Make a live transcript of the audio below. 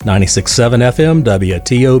96.7 FM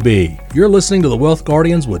WTOB. You're listening to The Wealth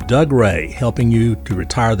Guardians with Doug Ray, helping you to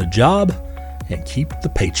retire the job and keep the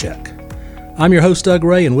paycheck. I'm your host, Doug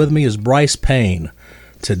Ray, and with me is Bryce Payne.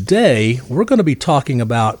 Today, we're going to be talking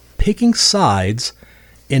about picking sides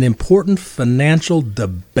in important financial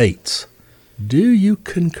debates. Do you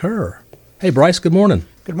concur? Hey, Bryce, good morning.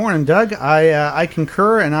 Good morning, Doug. I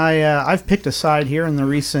concur, and I've picked a side here in the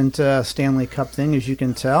recent Stanley Cup thing, as you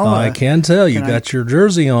can tell. I can tell. You got your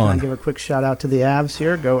jersey on. Can I give a quick shout out to the Avs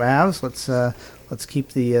here? Go Avs. Let's keep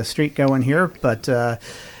the streak going here. But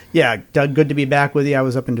yeah, Doug, good to be back with you. I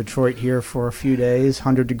was up in Detroit here for a few days.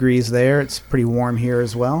 100 degrees there. It's pretty warm here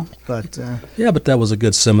as well. But yeah, but that was a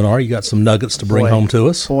good seminar. You got some nuggets to bring home to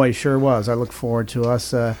us. Boy, sure was. I look forward to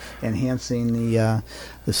us enhancing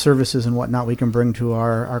the services and whatnot we can bring to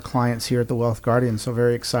our clients here at the Wealth Guardian. So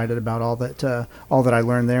very excited about all that I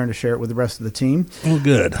learned there and to share it with the rest of the team. Oh,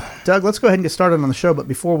 good. Doug, let's go ahead and get started on the show. But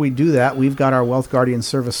before we do that, we've got our Wealth Guardian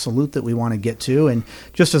service salute that we want to get to. And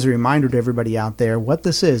just as a reminder to everybody out there, what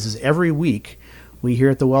this is every week we here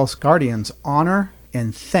at the Wealth Guardians honor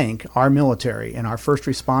and thank our military and our first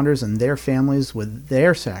responders and their families with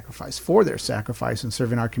their sacrifice, for their sacrifice in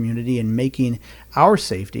serving our community and making our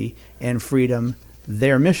safety and freedom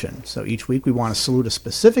their mission. So each week we want to salute a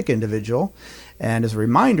specific individual. And as a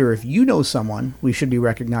reminder, if you know someone we should be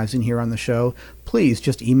recognizing here on the show, please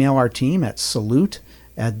just email our team at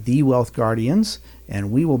salute@thewealthguardians,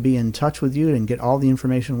 and we will be in touch with you and get all the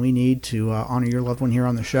information we need to honor your loved one here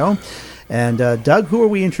on the show. And Doug, who are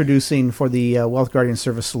we introducing for the Wealth Guardian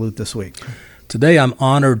Service Salute this week? Today I'm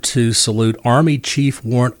honored to salute Army Chief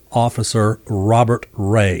Warrant Officer Robert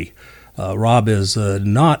Ray. Rob is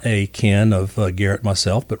not a kin of Garrett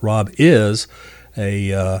myself, but Rob is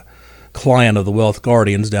a client of the Wealth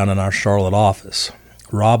Guardians down in our Charlotte office.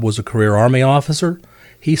 Rob was a career Army officer.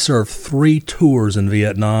 He served 3 tours in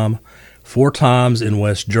Vietnam, 4 times in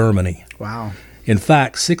West Germany. Wow. In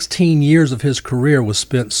fact, 16 years of his career was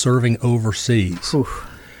spent serving overseas. Oof.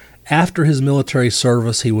 After his military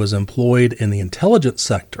service, he was employed in the intelligence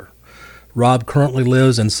sector. Rob currently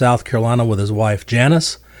lives in South Carolina with his wife,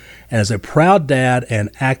 Janice, and is a proud dad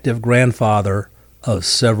and active grandfather of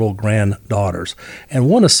several granddaughters. And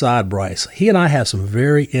one aside, Bryce, he and I have some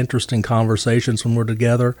very interesting conversations when we're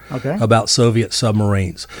together about Soviet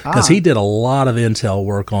submarines, because he did a lot of intel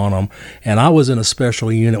work on them. And I was in a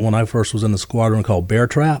special unit when I first was in the squadron called Bear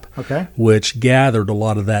Trap, which gathered a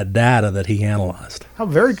lot of that data that he analyzed. Oh,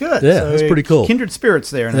 very good. Yeah, that's pretty cool. Kindred spirits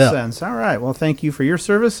there in a sense. All right. Well, thank you for your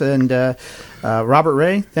service. And Robert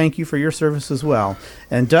Ray, thank you for your service as well.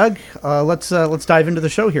 And Doug, let's dive into the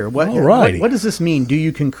show here. What does this mean? Do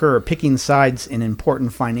you concur picking sides in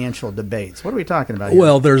important financial debates? What are we talking about here?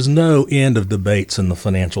 Well, there's no end of debates in the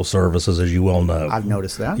financial services, as you well know. I've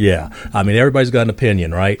noticed that. Yeah. I mean, everybody's got an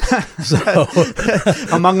opinion, right? So,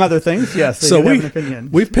 among other things, yes, they do have an opinion.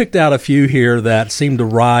 We've picked out a few here that seem to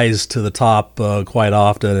rise to the top quite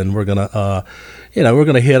often, and we're going to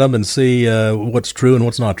hit them and see what's true and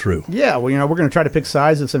what's not true. Yeah, well, we're going to try to pick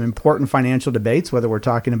sides of some important financial debates, whether we're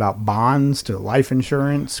talking about bonds to life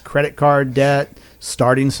insurance, credit card debt,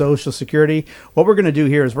 starting Social Security. What we're going to do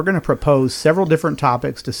here is we're going to propose several different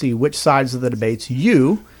topics to see which sides of the debates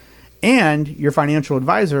you and your financial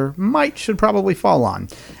advisor should probably fall on.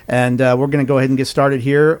 And we're going to go ahead and get started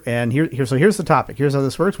here. And so here's the topic. Here's how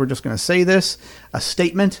this works. We're just going to say this, a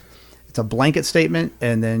statement. It's a blanket statement,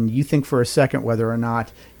 and then you think for a second whether or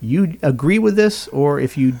not you agree with this or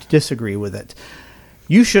if you disagree with it.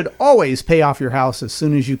 You should always pay off your house as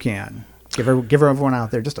soon as you can. Give everyone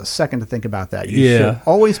out there just a second to think about that. You should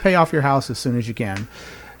always pay off your house as soon as you can.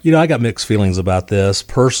 I got mixed feelings about this.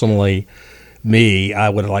 Personally, I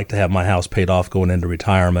would like to have my house paid off going into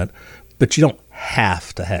retirement, but you don't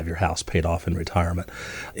have to have your house paid off in retirement.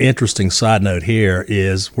 Interesting side note here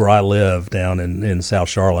is where I live down in South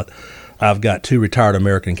Charlotte. I've got 2 retired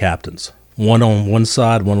American captains, one on one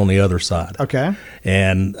side, one on the other side. Okay.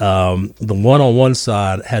 And the one on one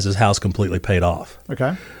side has his house completely paid off.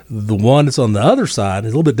 Okay. The one that's on the other side,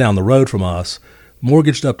 is a little bit down the road from us,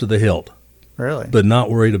 mortgaged up to the hilt. Really? But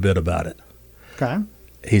not worried a bit about it. Okay.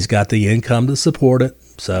 He's got the income to support it,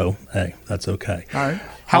 so, hey, that's okay. All right.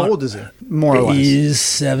 How old is he, more or less? He's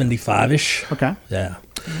 75-ish. Okay. Yeah.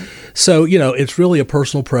 So, it's really a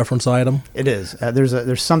personal preference item. It is.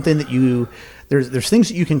 There's something that there's things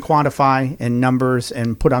that you can quantify in numbers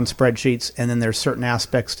and put on spreadsheets, and then there's certain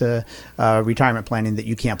aspects to retirement planning that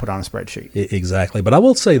you can't put on a spreadsheet. Exactly. But I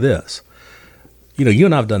will say this. You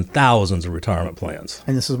and I have done thousands of retirement plans.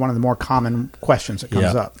 And this is one of the more common questions that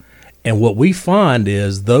comes up. And what we find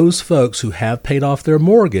is those folks who have paid off their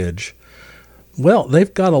mortgage, Well,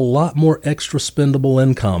 they've got a lot more extra spendable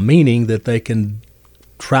income, meaning that they can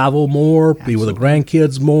travel more, be with the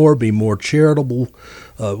grandkids more, be more charitable,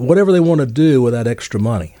 whatever they want to do with that extra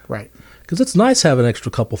money. Right. Because it's nice having an extra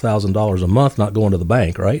couple $1,000s a month not going to the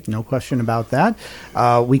bank, right? No question about that.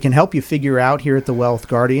 We can help you figure out here at the Wealth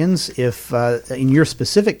Guardians if, in your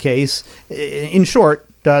specific case, in short,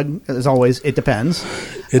 Doug, as always, it depends.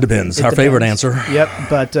 It depends. Our favorite answer. Yep.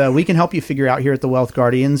 But we can help you figure out here at the Wealth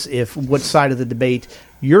Guardians if what side of the debate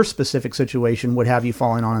your specific situation would have you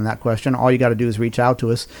falling on in that question. All you got to do is reach out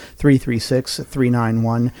to us,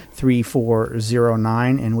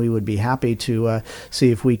 336-391-3409, and we would be happy to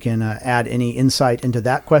see if we can add any insight into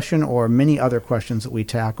that question or many other questions that we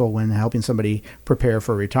tackle when helping somebody prepare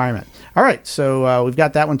for retirement. All right, so we've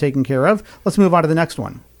got that one taken care of. Let's move on to the next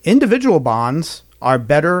one. Individual bonds are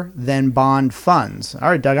better than bond funds. All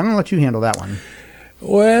right, Doug, I'm going to let you handle that one.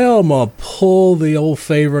 Well, I'm going to pull the old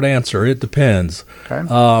favorite answer. It depends.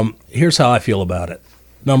 Okay. Here's how I feel about it.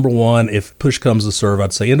 Number one, if push comes to shove,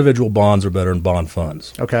 I'd say individual bonds are better than bond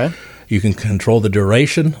funds. Okay. You can control the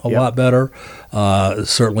duration a lot better,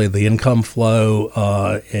 certainly the income flow,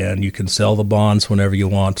 and you can sell the bonds whenever you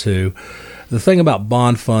want to. The thing about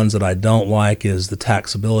bond funds that I don't like is the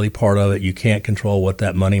taxability part of it. You can't control what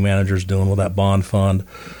that money manager's doing with that bond fund.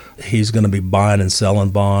 He's going to be buying and selling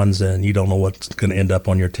bonds, and you don't know what's going to end up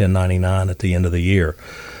on your 1099 at the end of the year.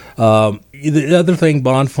 The other thing,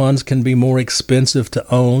 bond funds can be more expensive to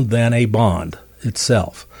own than a bond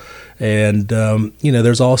itself. And,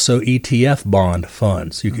 there's also ETF bond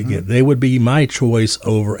funds you could get. They would be my choice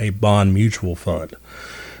over a bond mutual fund.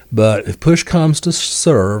 But if push comes to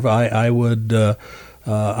shove, I would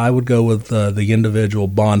go with the individual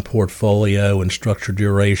bond portfolio and structured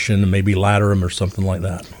duration and maybe ladder them or something like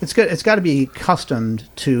that. It's got to be accustomed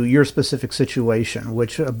to your specific situation,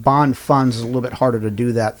 which bond funds is a little bit harder to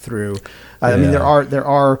do that through. I mean, there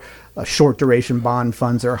are short duration bond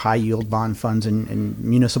funds, there are high yield bond funds and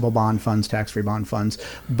municipal bond funds, tax-free bond funds.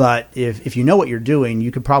 But if you know what you're doing, you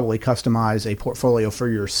could probably customize a portfolio for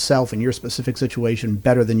yourself in your specific situation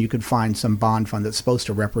better than you could find some bond fund that's supposed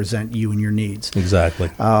to represent you and your needs. Exactly.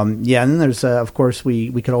 And then there's, of course, we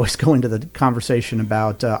could always go into the conversation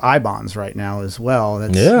about I-bonds right now as well.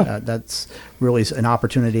 That's really an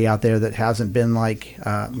opportunity out there that hasn't been like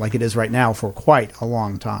it is right now for quite a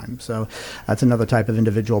long time. So that's another type of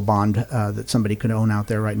individual bond that somebody could own out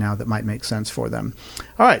there right now that might make sense for them.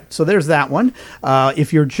 All right, so there's that one.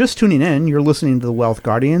 If you're just tuning in, you're listening to the Wealth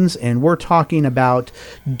Guardians, and we're talking about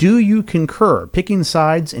do you concur? Picking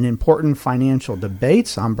sides in important financial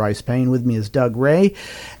debates. I'm Bryce Payne. With me is Doug Ray.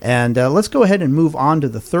 And let's go ahead and move on to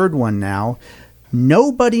the third one now.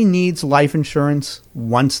 Nobody needs life insurance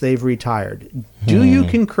once they've retired. Do you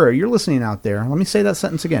concur? You're listening out there. Let me say that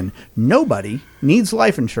sentence again. Nobody needs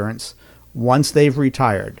life insurance once they've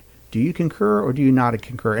retired. Do you concur or do you not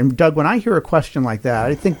concur? And Doug, when I hear a question like that,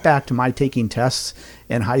 I think back to my taking tests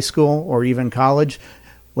in high school or even college.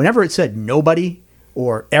 Whenever it said nobody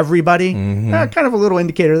or everybody, kind of a little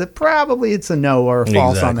indicator that probably it's a no or a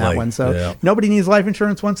false on that one. So nobody needs life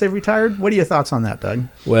insurance once they've retired. What are your thoughts on that, Doug?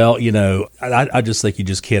 Well, I just think you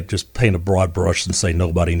just can't just paint a broad brush and say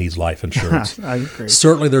nobody needs life insurance. I agree.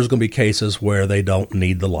 Certainly there's going to be cases where they don't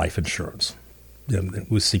need the life insurance.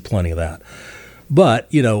 We see plenty of that. But,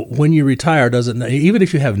 when you retire, even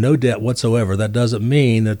if you have no debt whatsoever, that doesn't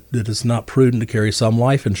mean that it's not prudent to carry some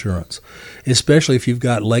life insurance, especially if you've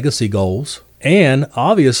got legacy goals. And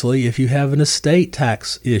obviously, if you have an estate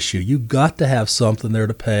tax issue, you've got to have something there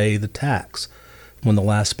to pay the tax when the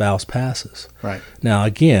last spouse passes. Right. Now,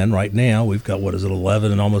 again, right now, we've got,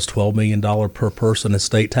 $11 and almost $12 million per person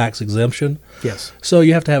estate tax exemption? Yes. So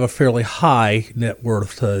you have to have a fairly high net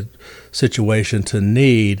worth situation to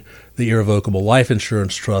need the irrevocable life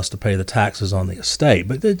insurance trust to pay the taxes on the estate.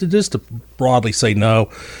 But just to broadly say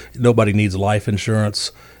no, nobody needs life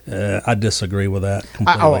insurance, I disagree with that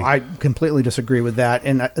completely. I completely disagree with that.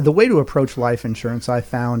 And the way to approach life insurance, I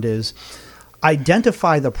found, is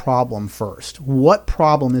identify the problem first. What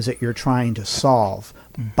problem is it you're trying to solve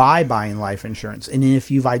by buying life insurance? And if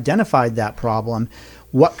you've identified that problem,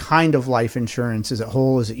 what kind of life insurance? Is it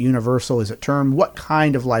whole? Is it universal? Is it term? What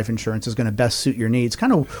kind of life insurance is going to best suit your needs?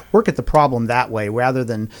 Kind of work at the problem that way, rather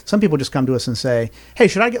than some people just come to us and say, hey,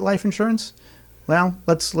 should I get life insurance? Well,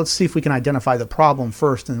 let's see if we can identify the problem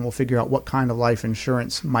first, and we'll figure out what kind of life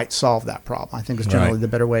insurance might solve that problem. I think is generally the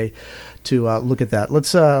better way to look at that.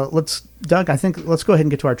 Let's Doug, I think let's go ahead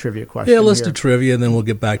and get to our trivia question. Yeah, let's do trivia, and then we'll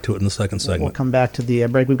get back to it in the second segment. We'll come back to the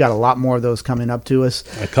break. We've got a lot more of those coming up to us.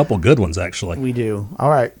 A couple good ones, actually. We do. All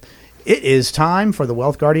right. It is time for the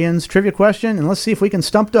Wealth Guardians trivia question, and let's see if we can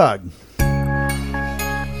stump Doug.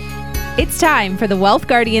 It's time for the Wealth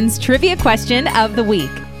Guardians Trivia Question of the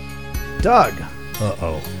Week. Doug,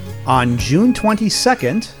 Uh-oh. on June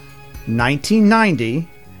 22nd, 1990,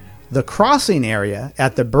 the crossing area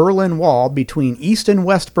at the Berlin Wall between East and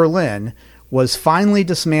West Berlin was finally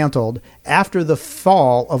dismantled after the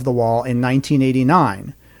fall of the wall in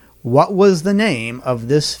 1989. What was the name of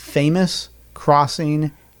this famous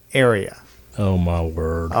crossing area? Oh, my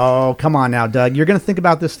word. Oh, come on now, Doug. You're going to think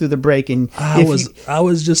about this through the break. And I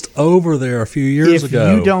was just over there a few years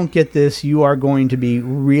ago. If you don't get this, you are going to be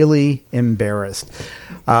really embarrassed.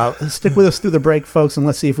 Stick with us through the break, folks, and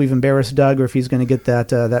let's see if we've embarrassed Doug or if he's going to get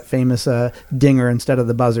that famous dinger instead of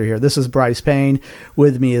the buzzer here. This is Bryce Payne.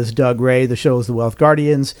 With me is Doug Ray. The show is The Wealth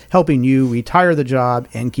Guardians, helping you retire the job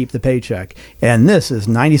and keep the paycheck. And this is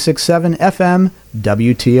 96.7 FM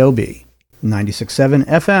WTOB. 96.7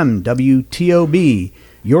 FM WTOB.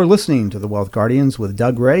 You're listening to The Wealth Guardians with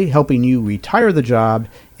Doug Ray, helping you retire the job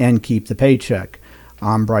and keep the paycheck.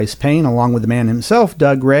 I'm Bryce Payne, along with the man himself,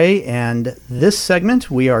 Doug Ray, and this segment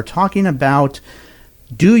we are talking about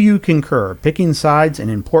Do You Concur? Picking sides in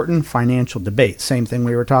important financial debates. Same thing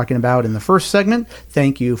we were talking about in the first segment.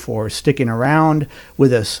 Thank you for sticking around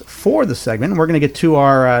with us for the segment. We're going to get to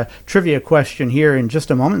our trivia question here in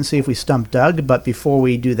just a moment and see if we stump Doug. But before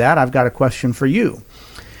we do that, I've got a question for you.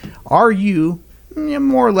 Are you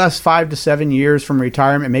more or less 5 to 7 years from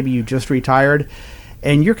retirement? Maybe you just retired,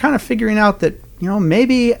 and you're kind of figuring out that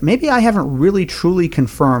maybe I haven't really truly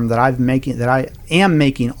confirmed that I am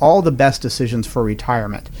making all the best decisions for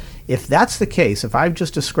retirement. If that's the case, if I've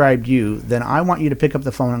just described you, then I want you to pick up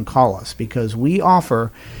the phone and call us, because we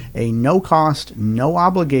offer a no-cost,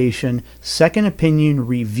 no-obligation, second opinion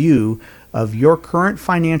review of your current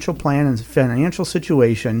financial plan and financial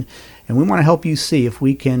situation, and we want to help you see if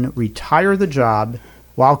we can retire the job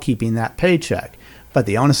while keeping that paycheck. But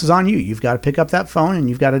the onus is on you. You've got to pick up that phone and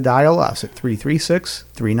you've got to dial us at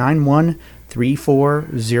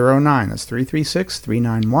 336-391-3409. That's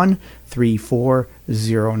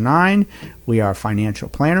 336-391-3409. We are financial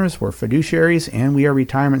planners, we're fiduciaries, and we are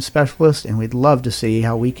retirement specialists, and we'd love to see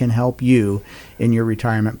how we can help you in your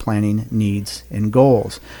retirement planning needs and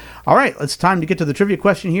goals. All right, it's time to get to the trivia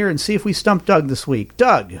question here and see if we stump Doug this week.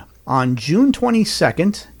 Doug, on June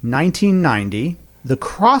 22nd, 1990, the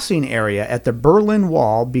crossing area at the Berlin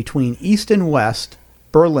Wall between East and West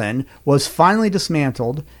Berlin was finally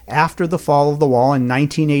dismantled after the fall of the wall in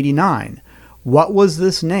 1989. What was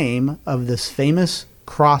this name of this famous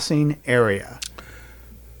crossing area?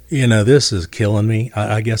 This is killing me.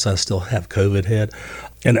 I guess I still have COVID head.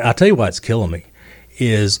 And I'll tell you why it's killing me.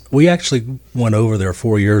 Is we actually went over there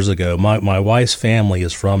 4 years ago. My wife's family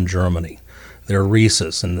is from Germany. They're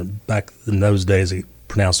Rhesus, and back in those days they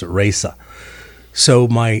pronounced it Resa. So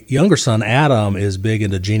my younger son, Adam, is big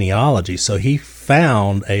into genealogy, so he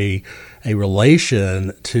found a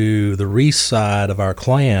relation to the Reese side of our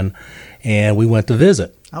clan, and we went to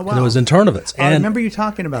visit. Oh, wow. And it was in Turnowitz. I remember you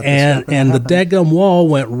talking about this. And the daggum wall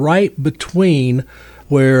went right between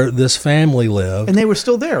where this family lived. And they were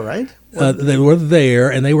still there, right? They were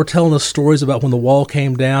there, and they were telling us stories about when the wall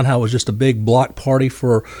came down, how it was just a big block party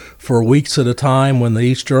for weeks at a time when the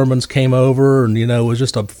East Germans came over, and, it was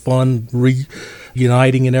just a fun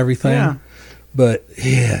reuniting and everything. Yeah. But,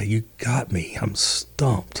 yeah, you got me. I'm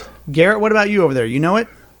stumped. Garrett, what about you over there? You know it?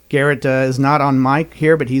 Garrett is not on mic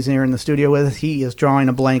here, but he's here in the studio with us. He is drawing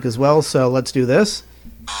a blank as well, so let's do this.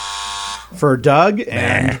 For Doug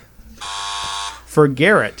and for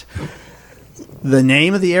Garrett. The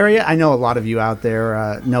name of the area, I know a lot of you out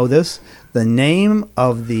there know this. The name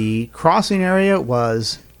of the crossing area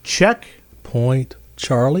was Checkpoint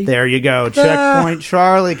Charlie. There you go. Checkpoint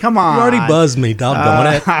Charlie. Come on. You already buzzed me,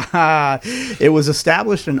 doggone it. It was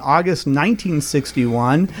established in August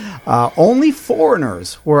 1961. Only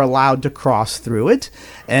foreigners were allowed to cross through it.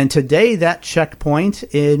 And today, that checkpoint,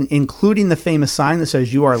 including the famous sign that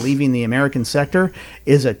says "You are leaving the American sector,"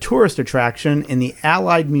 is a tourist attraction in the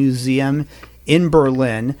Allied Museum in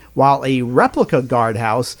Berlin, while a replica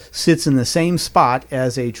guardhouse sits in the same spot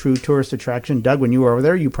as a true tourist attraction. Doug, when you were over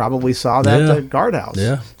there, you probably saw that guardhouse.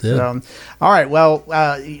 Yeah. So, all right. Well,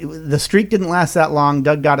 the streak didn't last that long.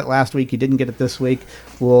 Doug got it last week. You didn't get it this week.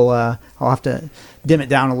 I'll have to dim it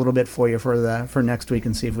down a little bit for you for next week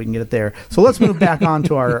and see if we can get it there. So let's move back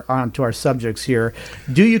onto our subjects here.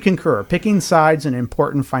 Do you concur? Picking sides in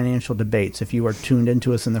important financial debates. If you are tuned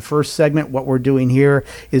into us in the first segment, what we're doing here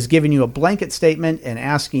is giving you a blanket statement and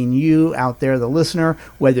asking you out there, the listener,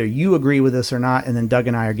 whether you agree with this or not, and then Doug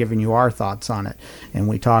and I are giving you our thoughts on it. And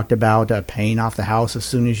we talked about paying off the house as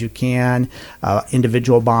soon as you can,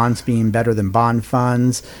 individual bonds being better than bond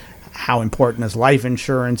funds, how important is life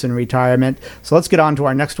insurance in retirement. So let's get on to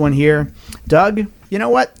our next one here. Doug, you know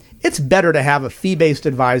what? It's better to have a fee-based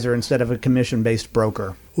advisor instead of a commission-based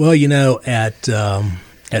broker. Well,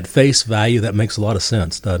 at face value, that makes a lot of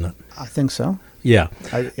sense, doesn't it? I think so. Yeah.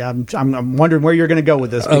 I'm wondering where you're going to go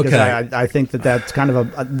with this, because Okay. I think that's kind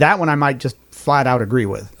of that one I might just flat out agree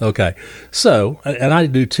with. Okay. So, and I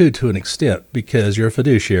do too, to an extent, because you're a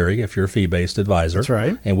fiduciary if you're a fee-based advisor. That's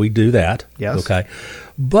right. And we do that. Yes. Okay.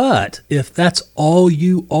 But if that's all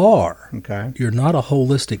you are, Okay. you're not a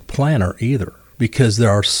holistic planner either, because there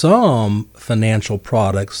are some financial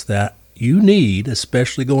products that you need,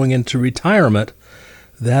 especially going into retirement,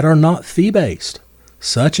 that are not fee-based,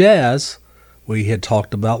 such as we had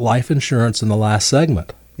talked about life insurance in the last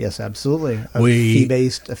segment. Yes, absolutely. A We-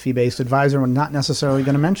 fee-based advisor, we're not necessarily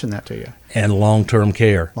going to mention that to you. And long-term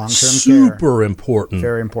care. Long-term care. Super important.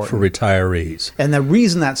 Very important. For retirees. And the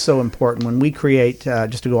reason that's so important, when we create,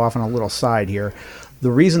 just to go off on a little side here,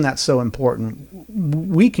 the reason that's so important,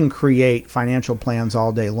 we can create financial plans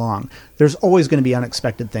all day long. There's always going to be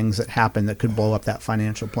unexpected things that happen that could blow up that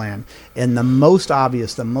financial plan. And the most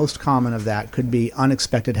obvious, the most common of that could be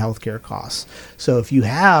unexpected healthcare costs. So if you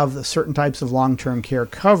have certain types of long-term care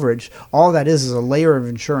coverage, all that is a layer of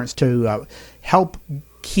insurance to help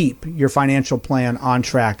keep your financial plan on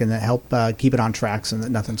track, and that help keep it on track so that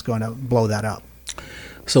nothing's going to blow that up.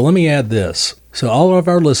 So let me add this. So all of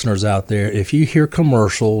our listeners out there, if you hear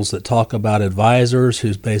commercials that talk about advisors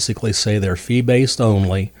who basically say they're fee-based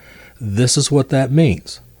only, this is what that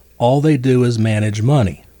means. All they do is manage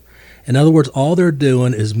money. In other words, all they're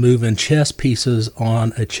doing is moving chess pieces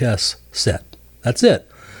on a chess set. That's it.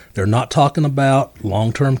 They're not talking about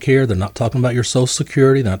long-term care. They're not talking about your Social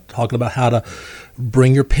Security. They're not talking about how to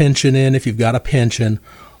bring your pension in if you've got a pension.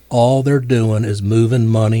 All they're doing is moving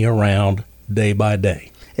money around day by day.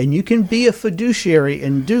 And you can be a fiduciary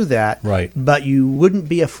and do that, Right. but you wouldn't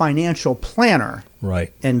be a financial planner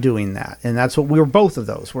Right. in doing that. And that's what we're both of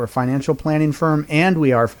those. We're a financial planning firm, and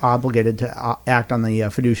we are obligated to act on the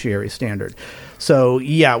fiduciary standard. So,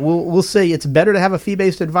 yeah, we'll say it's better to have a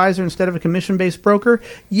fee-based advisor instead of a commission-based broker.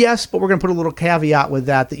 Yes, but we're going to put a little caveat with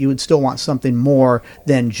that you would still want something more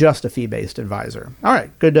than just a fee-based advisor. All right,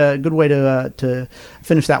 good way to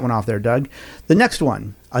finish that one off there, Doug. The next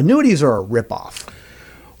one, annuities are a ripoff.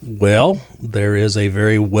 Well, there is a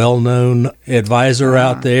very well-known advisor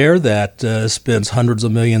out there that spends hundreds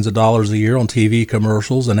of millions of dollars a year on TV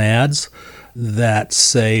commercials and ads that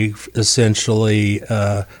say essentially,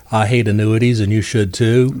 I hate annuities and you should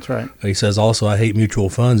too. That's right. He says also, I hate mutual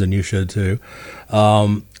funds and you should too.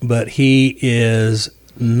 But he is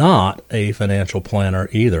not a financial planner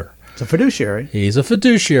either. It's a fiduciary. He's a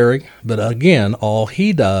fiduciary, but again, all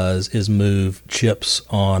he does is move chips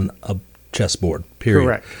on a chessboard,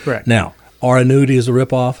 period. Correct. Now, are annuities a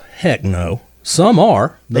ripoff? Heck no. Some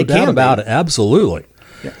are, no They doubt can about be. it, absolutely.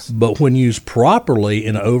 Yes. But when used properly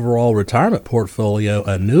in an overall retirement portfolio,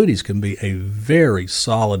 annuities can be a very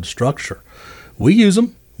solid structure. We use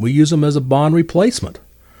them. We use them as a bond replacement.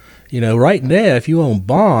 Right now, if you own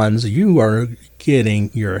bonds, you are getting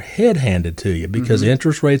your head handed to you because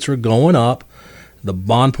interest rates are going up. The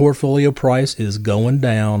bond portfolio price is going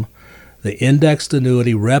down. The indexed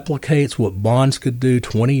annuity replicates what bonds could do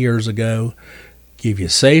 20 years ago. Give you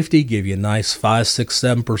safety, give you a nice 5, 6,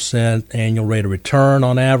 7% annual rate of return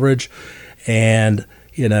on average, and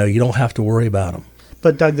you don't have to worry about them.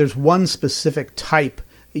 But Doug, there's one specific type.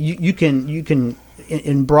 You can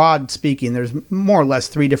in broad speaking, there's more or less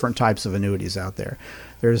 3 different types of annuities out there.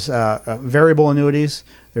 There's variable annuities,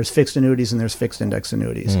 there's fixed annuities, and there's fixed index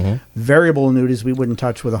annuities. Variable annuities we wouldn't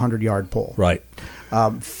touch with a 100-yard pole. Right.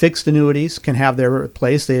 Fixed annuities can have their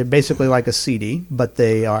place. They're basically like a CD, but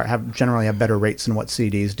they generally have better rates than what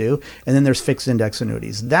CDs do. And then there's fixed index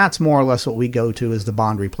annuities. That's more or less what we go to as the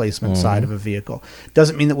bond replacement side of a vehicle.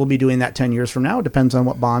 Doesn't mean that we'll be doing that 10 years from now. It depends on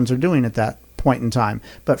what bonds are doing at that point in time.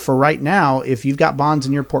 But for right now, if you've got bonds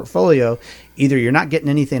in your portfolio, either you're not getting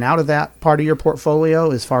anything out of that part of your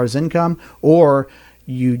portfolio as far as income, or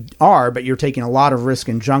you are, but you're taking a lot of risk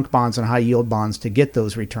in junk bonds and high yield bonds to get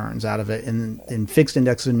those returns out of it. And fixed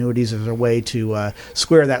index annuities is a way to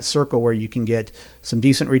square that circle where you can get some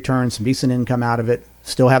decent returns, some decent income out of it,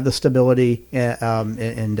 still have the stability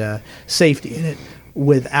and safety in it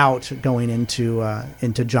without going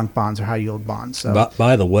into junk bonds or high yield bonds. So,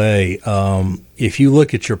 By the way, if you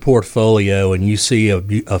look at your portfolio and you see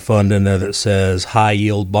a fund in there that says high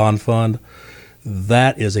yield bond fund,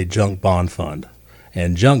 that is a junk bond fund.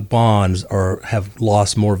 And junk bonds have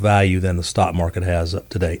lost more value than the stock market has up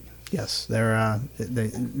to date. Yes,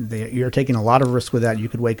 you're taking a lot of risk with that. You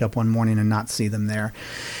could wake up one morning and not see them there.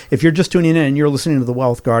 If you're just tuning in and you're listening to the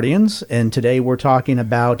Wealth Guardians, and today we're talking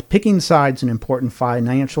about picking sides in important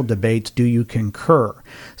financial debates, do you concur?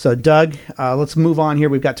 So, Doug, let's move on here.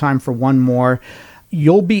 We've got time for one more.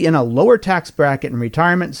 You'll be in a lower tax bracket in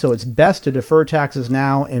retirement, so it's best to defer taxes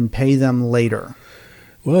now and pay them later.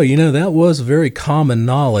 Well, that was very common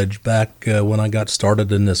knowledge back when I got started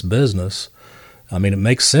in this business. I mean, it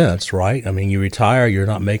makes sense, right? I mean, you retire, you're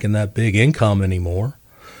not making that big income anymore.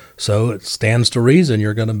 So it stands to reason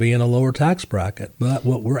you're going to be in a lower tax bracket. But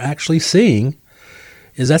what we're actually seeing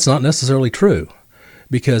is that's not necessarily true,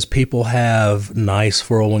 because people have nice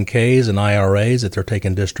 401ks and IRAs that they're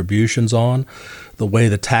taking distributions on. The way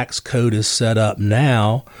the tax code is set up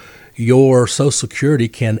now, your Social Security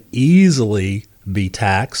can easily be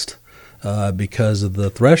taxed because of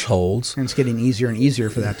the thresholds. And it's getting easier and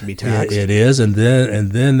easier for that to be taxed. It is, and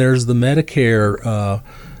then there's the Medicare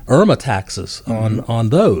IRMA taxes on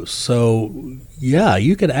those. So yeah,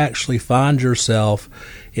 you could actually find yourself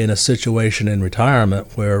in a situation in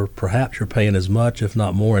retirement where perhaps you're paying as much, if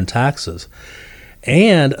not more, in taxes.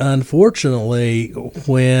 And unfortunately,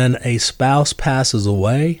 when a spouse passes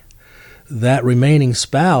away, that remaining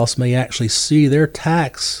spouse may actually see their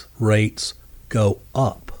tax rates go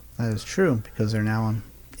up. That is true, because they're now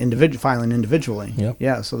filing individually. Yep.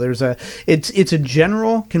 Yeah, so it's a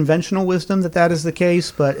general conventional wisdom that is the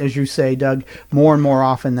case, but as you say, Doug, more and more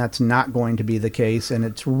often that's not going to be the case, and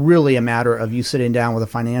it's really a matter of you sitting down with a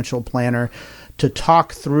financial planner to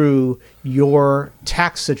talk through your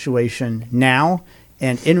tax situation now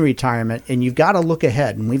and in retirement, and you've got to look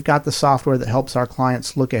ahead, and we've got the software that helps our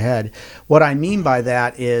clients look ahead. What I mean by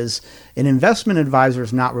that is an investment advisor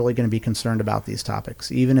is not really going to be concerned about these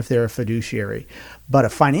topics, even if they're a fiduciary. But a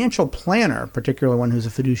financial planner, particularly one who's a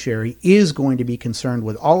fiduciary, is going to be concerned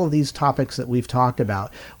with all of these topics that we've talked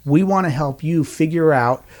about. We want to help you figure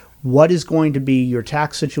out what is going to be your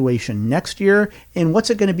tax situation next year, and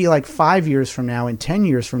what's it going to be like 5 years from now and 10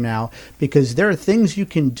 years from now, because there are things you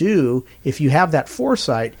can do if you have that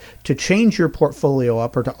foresight to change your portfolio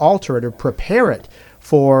up or to alter it or prepare it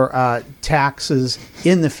for taxes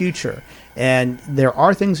in the future. And there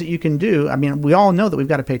are things that you can do. I mean, we all know that we've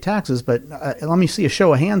got to pay taxes, but let me see a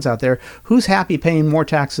show of hands out there. Who's happy paying more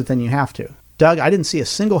taxes than you have to? Doug, I didn't see a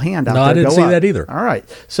single hand out there. No, I didn't see that either. All right.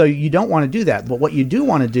 So you don't want to do that. But what you do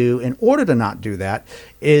want to do in order to not do that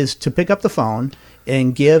is to pick up the phone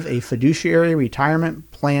and give a fiduciary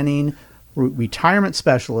retirement planning retirement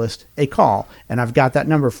specialist a call. And I've got that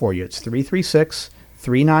number for you. It's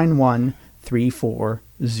 336-391-3409.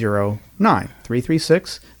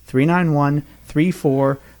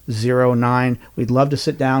 336-391-3409. We'd love to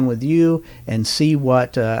sit down with you and see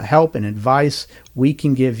what help and advice we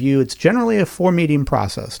can give you. It's generally a 4-meeting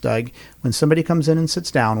process, Doug. When somebody comes in and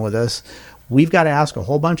sits down with us, we've got to ask a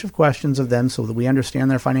whole bunch of questions of them so that we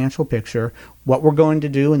understand their financial picture. What we're going to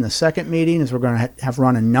do in the second meeting is we're going to have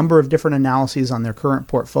run a number of different analyses on their current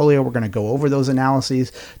portfolio. We're going to go over those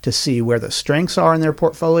analyses to see where the strengths are in their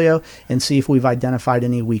portfolio and see if we've identified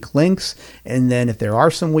any weak links. And then if there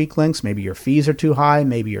are some weak links, maybe your fees are too high,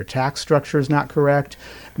 maybe your tax structure is not correct,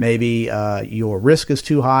 maybe your risk is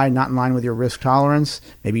too high, not in line with your risk tolerance,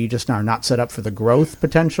 maybe you just are not set up for the growth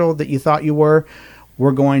potential that you thought you were.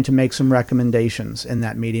 We're going to make some recommendations in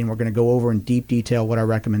that meeting. We're going to go over in deep detail what our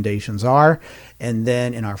recommendations are. And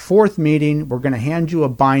then in our fourth meeting, we're going to hand you a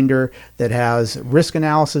binder that has risk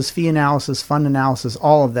analysis, fee analysis, fund analysis,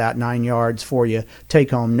 all of that 9 yards for you. Take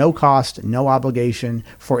home, no cost, no obligation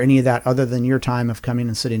for any of that other than your time of coming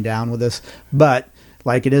and sitting down with us. But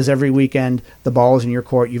like it is every weekend, the ball is in your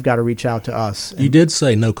court. You've got to reach out to us. You did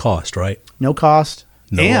say no cost, right? No cost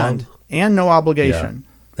and no obligation. Yeah.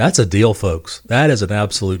 That's a deal, folks. That is an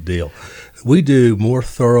absolute deal. We do more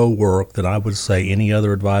thorough work than I would say any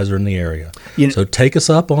other advisor in the area. So take us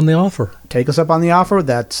up on the offer. Take us up on the offer.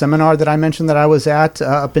 That seminar that I mentioned that I was at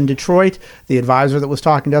up in Detroit, the advisor that was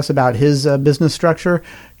talking to us about his business structure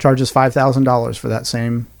charges $5,000 for that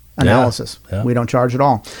same analysis. Yeah. We don't charge at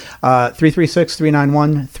all.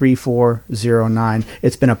 336-391-3409.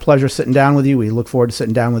 It's been a pleasure sitting down with you. We look forward to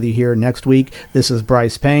sitting down with you here next week. This is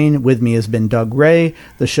Bryce Payne. With me has been Doug Ray.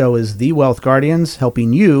 The show is The Wealth Guardians,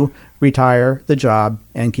 helping you retire the job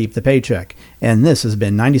and keep the paycheck. And this has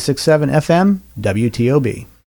been 96.7 FM WTOB.